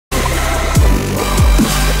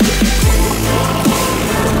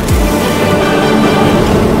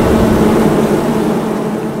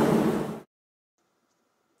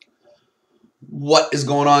What is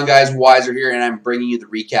going on, guys? Wiser here, and I'm bringing you the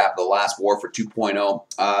recap of the last war for 2.0.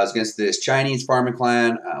 I was against this Chinese farming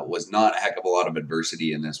clan. Was not a heck of a lot of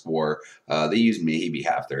adversity in this war. They used maybe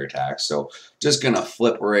half their attacks. So just going to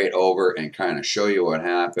flip right over and kind of show you what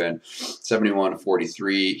happened.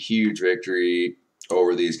 71-43, huge victory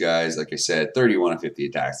over these guys. Like I said, 31 of 50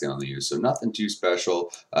 attacks they only used, so nothing too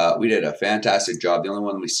special. We did a fantastic job. The only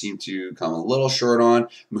one we seem to come a little short on,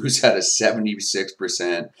 Moose had a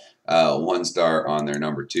 76% 1-star on their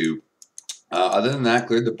number 2. Other than that,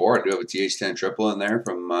 cleared the board. I do have a TH10 triple in there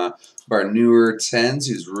from our newer 10s,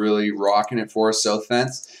 who's really rocking it for us, south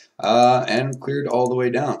fence, and cleared all the way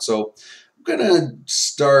down. So I'm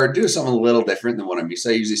gonna do something a little different than what I'm used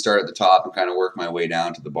to. I usually start at the top and kind of work my way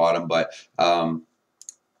down to the bottom, but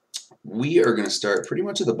we are going to start pretty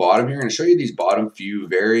much at the bottom here. I'm going to show you these bottom few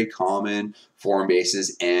very common form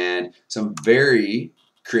bases and some very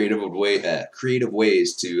creative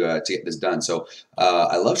ways to get this done. So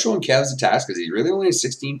I love showing Kev's attacks because he's really only has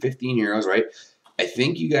 16, 15 heroes, right? I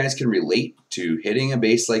think you guys can relate to hitting a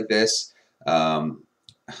base like this a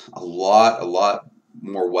lot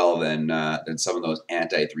more well than some of those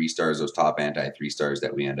anti-3-stars, those top anti-3-stars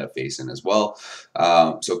that we end up facing as well.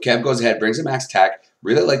 So Kev goes ahead, brings a max attack.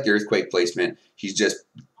 Really like the earthquake placement. He's just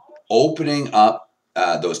opening up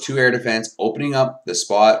those 2 air defense, opening up the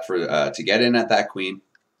spot for to get in at that queen.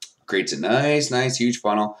 Creates a nice huge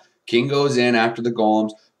funnel. King goes in after the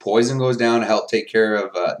golems. Poison goes down to help take care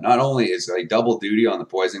of not only is like double duty on the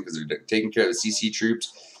poison because they're taking care of the CC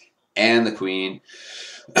troops and the queen.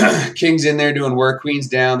 King's in there doing work. Queen's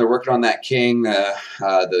down. They're working on that king.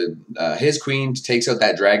 His queen takes out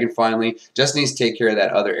that dragon finally. Just needs to take care of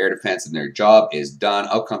that other air defense, and their job is done.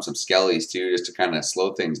 Out come some skellies too, just to kind of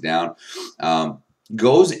slow things down.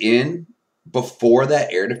 Goes in before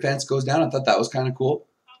that air defense goes down. I thought that was kind of cool.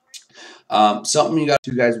 Something you got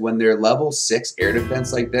to, guys, when they're level 6 air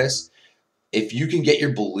defense like this, if you can get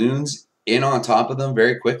your balloons in on top of them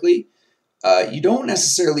very quickly, you don't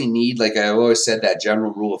necessarily need, like I've always said, that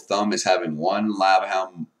general rule of thumb is having 1 lava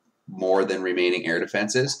hound more than remaining air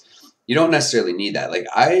defenses. You don't necessarily need that. Like,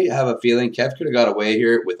 I have a feeling Kev could have got away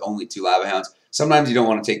here with only 2 lava hounds. Sometimes you don't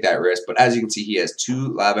want to take that risk, but as you can see, he has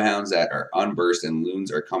 2 lava hounds that are unburst, and loons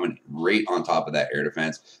are coming right on top of that air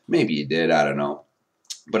defense. Maybe he did, I don't know.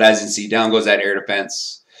 But as you can see, down goes that air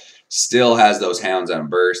defense. Still has those hounds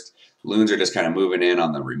unburst. Loons are just kind of moving in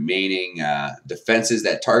on the remaining defenses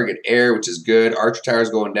that target air, which is good. Archer Tower's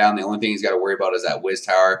going down. The only thing he's got to worry about is that Wiz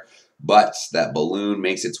Tower. But that balloon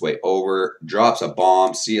makes its way over, drops a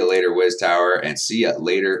bomb. See you later, Wiz Tower, and see you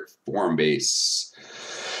later, form base.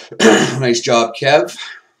 Nice job, Kev.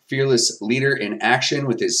 Fearless leader in action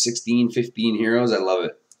with his 16, 15 heroes. I love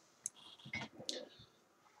it.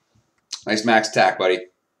 Nice max attack, buddy.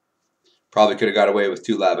 Probably could have got away with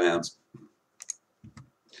 2 lava hounds.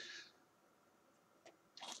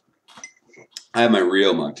 I have my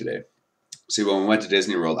real mug today. See, when we went to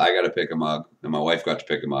Disney World, I got to pick a mug, and my wife got to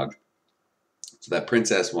pick a mug. So that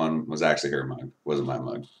princess one was actually her mug. Wasn't my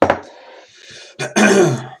mug.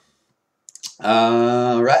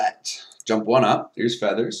 All right. Jump one up. Here's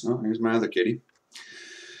Feathers. Oh, here's my other kitty.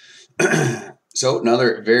 So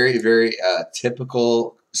another very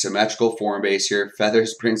typical symmetrical form base here.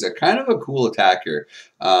 Feathers brings a kind of a cool attack here.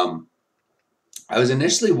 I was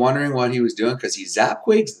initially wondering what he was doing because he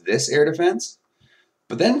Zapquakes this air defense,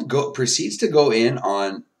 but then proceeds to go in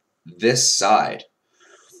on this side.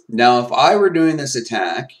 Now, if I were doing this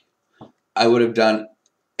attack, I would have done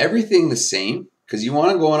everything the same because you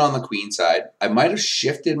want to go in on the queen side. I might have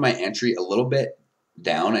shifted my entry a little bit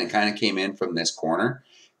down and kind of came in from this corner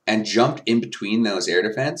and jumped in between those air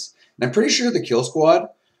defense. And I'm pretty sure the kill squad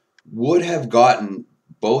would have gotten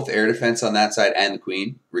both air defense on that side and the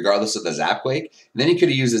queen, regardless of the Zapquake. And then you could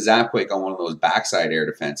have used the Zapquake on one of those backside air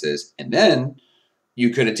defenses, and then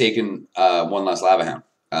you could have taken 1 less lava hound.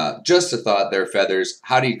 Just a thought there, Feathers.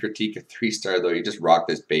 How do you critique a 3-star, though? You just rock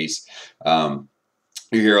this base. Your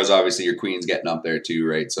heroes, obviously, your queen's getting up there too,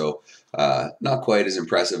 right? So not quite as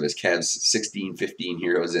impressive as Kev's 16, 15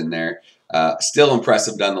 heroes in there. Still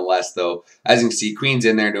impressive nonetheless, though. As you can see, queen's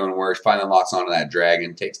in there doing work. Finally locks onto that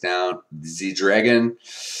dragon. Takes down the dragon.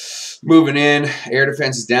 Moving in. Air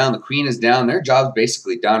defense is down. The queen is down. Their job's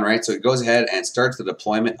basically done, right? So he goes ahead and starts the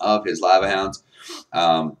deployment of his lava hounds.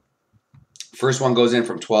 First one goes in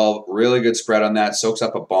from 12. Really good spread on that. Soaks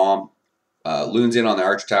up a bomb. Loons in on the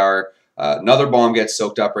Archer Tower. Another bomb gets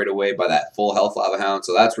soaked up right away by that full health lava hound.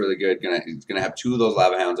 So that's really good. He's gonna have 2 of those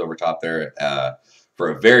lava hounds over top there for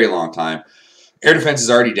a very long time. Air defense is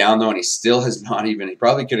already down though, and he still has not even. He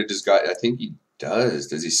probably could have just got. I think he does.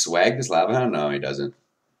 Does he swag this lava hound? No, he doesn't.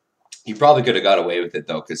 He probably could have got away with it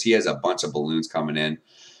though, because he has a bunch of balloons coming in.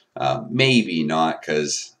 Maybe not,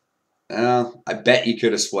 because I bet you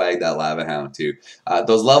could have swagged that Lava Hound too.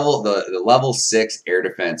 The level 6 air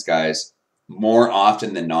defense guys, more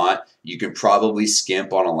often than not, you could probably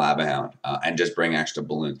skimp on a Lava Hound and just bring extra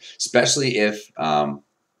balloons, especially if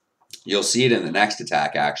you'll see it in the next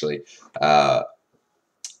attack actually.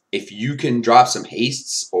 If you can drop some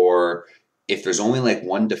hastes, or if there's only like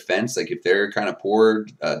one defense, like if they're kind of poor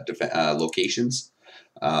locations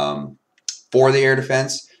for the air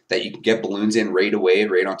defense, that you can get balloons in right away,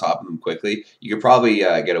 right on top of them quickly, you could probably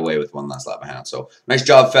get away with one less Lava Hound. So nice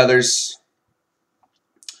job, Feathers.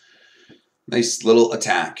 Nice little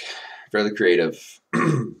attack. Fairly creative.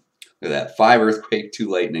 Look at that. 5 Earthquake,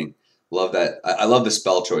 2 Lightning. Love that. I love the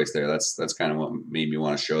spell choice there. That's kind of what made me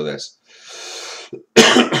want to show this.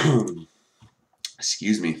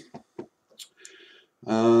 Excuse me.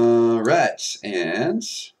 Right. And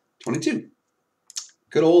 22.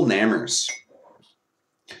 Good old Nammers.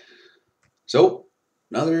 So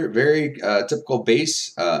another very typical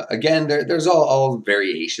base. Again, there's all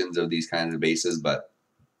variations of these kinds of bases, but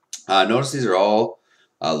notice these are all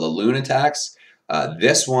Laloon attacks.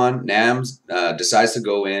 This one, Nams decides to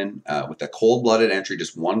go in with a cold-blooded entry,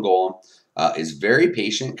 just 1 golem. Is very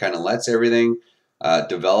patient, kind of lets everything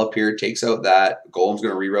develop here, takes out that. Golem's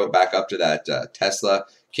going to reroute back up to that Tesla.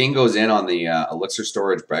 King goes in on the elixir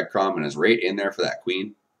storage breadcrumb and is right in there for that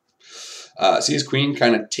queen. See, his queen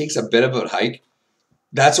kind of takes a bit of a hike.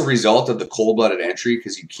 That's a result of the cold-blooded entry,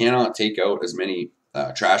 because you cannot take out as many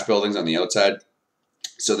trash buildings on the outside.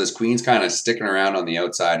 So this queen's kind of sticking around on the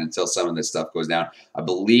outside until some of this stuff goes down. I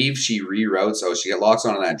believe she reroutes, so she locks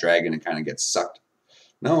onto that dragon and kind of gets sucked.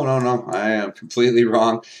 No, I am completely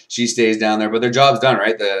wrong. She stays down there, but their job's done,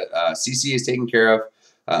 right? The CC is taken care of.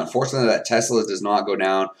 Unfortunately, that Tesla does not go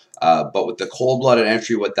down. But with the cold-blooded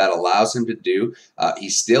entry, what that allows him to do, he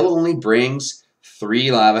still only brings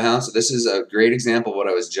 3 Lava Hounds. So this is a great example of what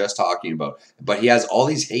I was just talking about. But he has all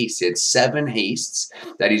these hastes. He had 7 hastes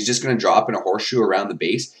that he's just going to drop in a horseshoe around the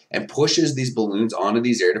base and pushes these balloons onto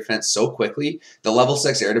these air defense so quickly. The level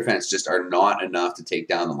 6 air defense just are not enough to take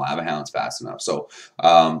down the Lava Hounds fast enough. So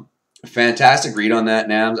fantastic read on that,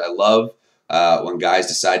 Nams. I love when guys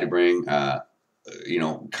decide to bring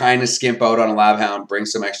kind of skimp out on a Lava Hound, bring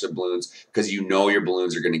some extra balloons, because you know your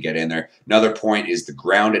balloons are going to get in there. Another point is the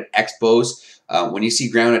grounded expos. When you see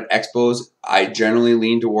grounded expos, I generally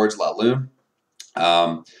lean towards Laloon.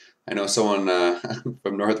 I know someone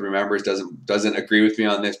from North Remembers doesn't agree with me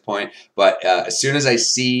on this point, but as soon as I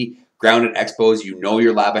see grounded expos, you know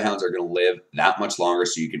your Lava Hounds are going to live that much longer,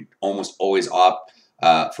 so you can almost always opt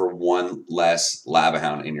for 1 less Lava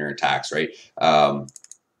Hound in your attacks, right?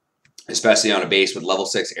 Especially on a base with level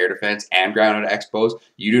 6 air defense and grounded expos,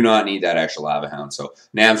 you do not need that extra Lava Hound. So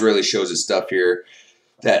Nams really shows his stuff here,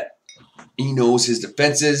 that he knows his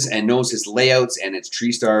defenses and knows his layouts, and it's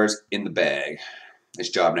tree stars in the bag. Nice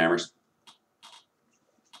job, Nammers.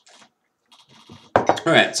 All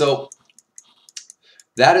right, so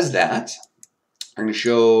that is that. I'm going to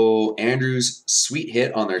show Andrew's sweet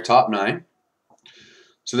hit on their top 9.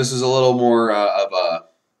 So this is a little more of a...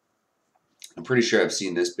 I'm pretty sure I've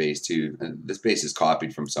seen this base too. This base is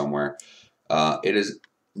copied from somewhere. It is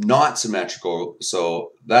not symmetrical,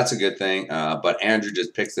 so that's a good thing. But Andrew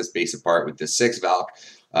just picks this base apart with the 6 Valk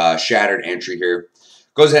shattered entry here.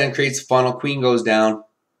 Goes ahead and creates a funnel. Queen goes down.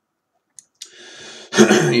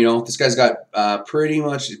 This guy's got pretty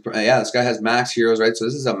much, this guy has max heroes, right? So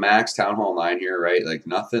this is a max Town Hall 9 here, right? Like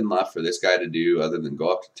nothing left for this guy to do other than go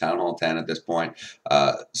up to Town Hall 10 at this point.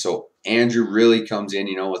 So Andrew really comes in,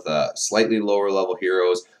 with a slightly lower level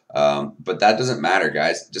heroes. But that doesn't matter,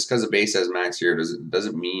 guys. Just because the base has max hero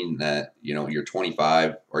doesn't mean that, your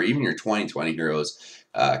 25 or even your 20 heroes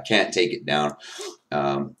can't take it down.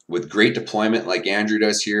 With great deployment like Andrew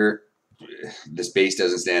does here, this base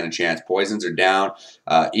doesn't stand a chance. Poisons are down.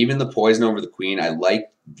 Even the poison over the queen, I like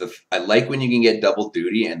when you can get double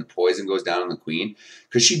duty and the poison goes down on the queen,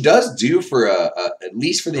 because she does do for at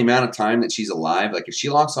least for the amount of time that she's alive. Like if she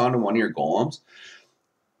locks onto one of your golems,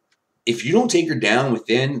 if you don't take her down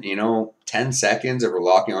within 10 seconds of her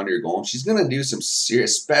locking onto your golem, she's going to do some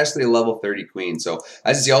serious, especially a level 30 queen. So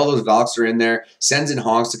as you see, all those Valks are in there. Sends in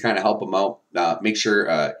Hogs to kind of help them out. Make sure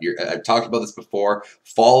I've talked about this before.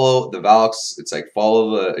 Follow the Valks. It's like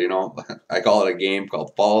follow the, I call it a game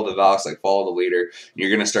called follow the Valks, like follow the leader. And you're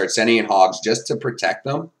going to start sending in Hogs just to protect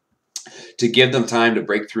them, to give them time to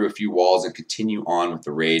break through a few walls and continue on with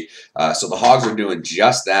the raid. So the Hogs are doing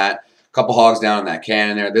just that. Couple Hogs down in that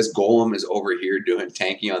cannon there. This golem is over here doing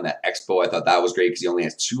tanky on that expo. I thought that was great because he only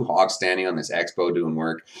has 2 Hogs standing on this expo doing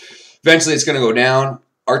work. Eventually it's going to go down.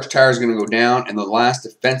 Archer Tower is going to go down, and the last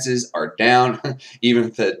defenses are down.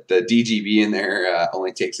 Even the DGB in there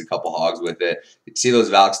only takes a couple hogs with it. You see those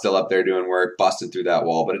Valks still up there doing work, busting through that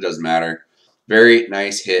wall, but it doesn't matter. Very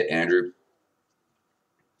nice hit, Andrew.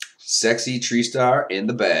 Sexy tree star in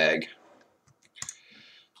the bag.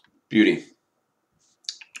 Beauty.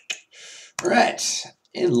 All right,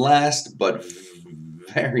 and last but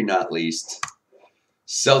very not least,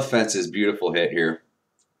 South Fence's beautiful hit here.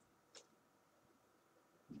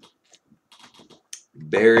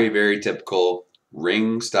 Very, very typical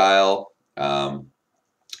ring style Town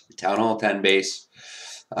Hall 10 base.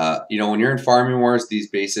 You know, when you're in Farming Wars, these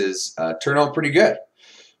bases turn out pretty good.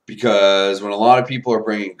 Because when a lot of people are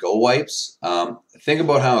bringing go wipes, think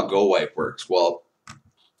about how a go wipe works. Well,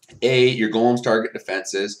 A, your golems target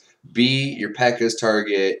defenses. B, your P.E.K.K.A.s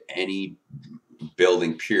target any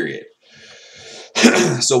building, period.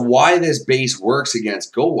 So why this base works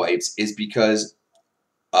against go wipes is because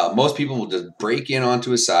most people will just break in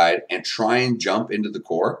onto a side and try and jump into the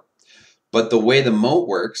core. But the way the moat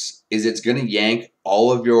works is it's going to yank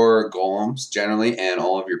all of your golems generally and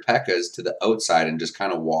all of your P.E.K.K.A.s to the outside and just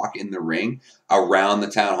kind of walk in the ring around the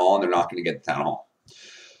town hall, and they're not going to get the town hall.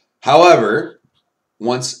 However,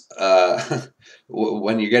 once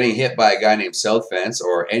when you're getting hit by a guy named South Fence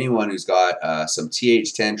or anyone who's got some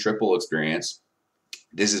TH10 triple experience,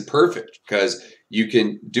 this is perfect because you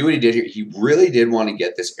can do what he did here. He really did want to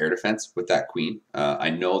get this air defense with that queen.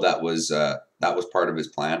 I know that was part of his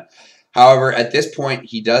plan. However, at this point,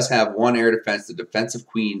 he does have one air defense, the defensive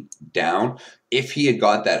queen, down. If he had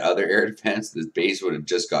got that other air defense, this base would have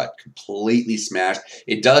just got completely smashed.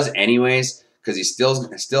 It does anyways because he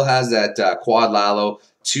still has that quad Lalo,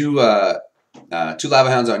 two Lava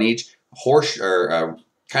Hounds on each,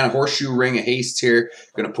 kind of horseshoe ring of haste here.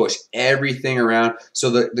 Going to push everything around. So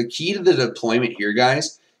the key to the deployment here,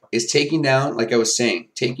 guys, is taking down, like I was saying,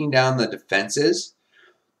 taking down the defenses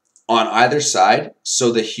on either side,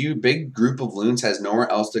 so the big group of loons has nowhere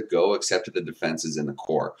else to go except to the defenses in the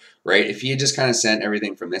core, right? If he had just kind of sent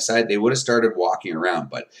everything from this side, they would have started walking around,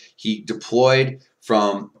 but he deployed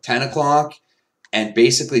from 10 o'clock and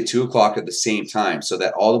basically 2 o'clock at the same time so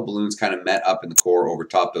that all the balloons kind of met up in the core over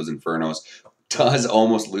top those Infernos. Does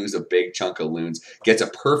almost lose a big chunk of loons. Gets a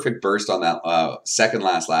perfect burst on that second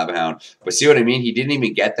last Lava Hound. But see what I mean? He didn't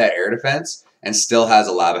even get that air defense and still has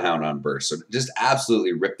a Lava Hound on burst. So just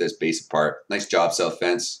absolutely ripped this base apart. Nice job, South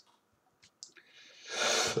Fence.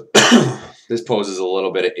 This poses a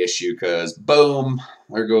little bit of issue because, boom,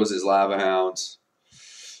 there goes his Lava Hound.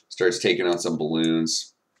 Starts taking out some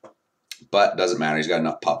balloons. But doesn't matter. He's got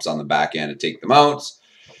enough pups on the back end to take them out.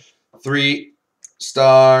 3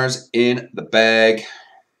 stars in the bag.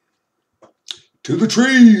 To the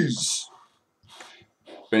trees.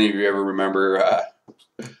 If any of you ever remember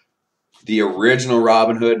the original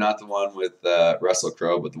Robin Hood, not the one with Russell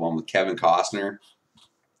Crowe, but the one with Kevin Costner.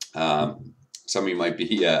 Some of you might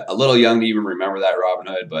be a little young to even remember that Robin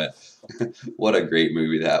Hood, but what a great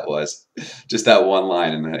movie that was. Just that one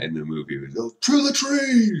line in the movie was, "Oh, to the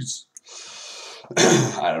trees."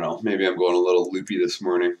 I don't know. Maybe I'm going a little loopy this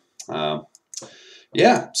morning.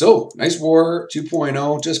 Yeah, so nice war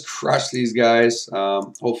 2.0. Just crushed these guys.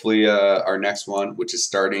 Hopefully our next one, which is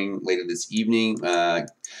starting later this evening,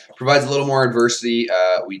 provides a little more adversity.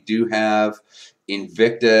 We do have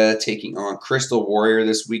Invicta taking on Crystal Warrior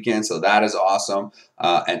this weekend, so that is awesome.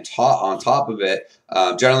 And on top of it,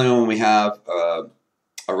 generally when we have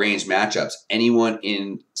arranged matchups, anyone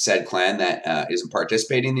in said clan that isn't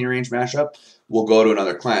participating in the arranged matchup will go to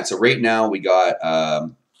another clan. So right now we got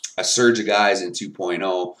a surge of guys in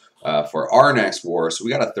 2.0 for our next war. So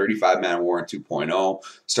we got a 35-man war in 2.0.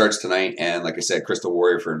 Starts tonight. And like I said, Crystal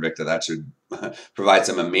Warrior for Invicta. That should provide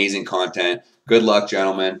some amazing content. Good luck,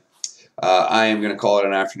 gentlemen. I am going to call it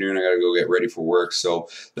an afternoon. I got to go get ready for work. So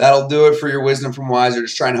that'll do it for your Wisdom from Wiser.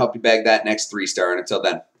 Just trying to help you bag that next 3-star. And until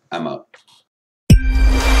then, I'm out.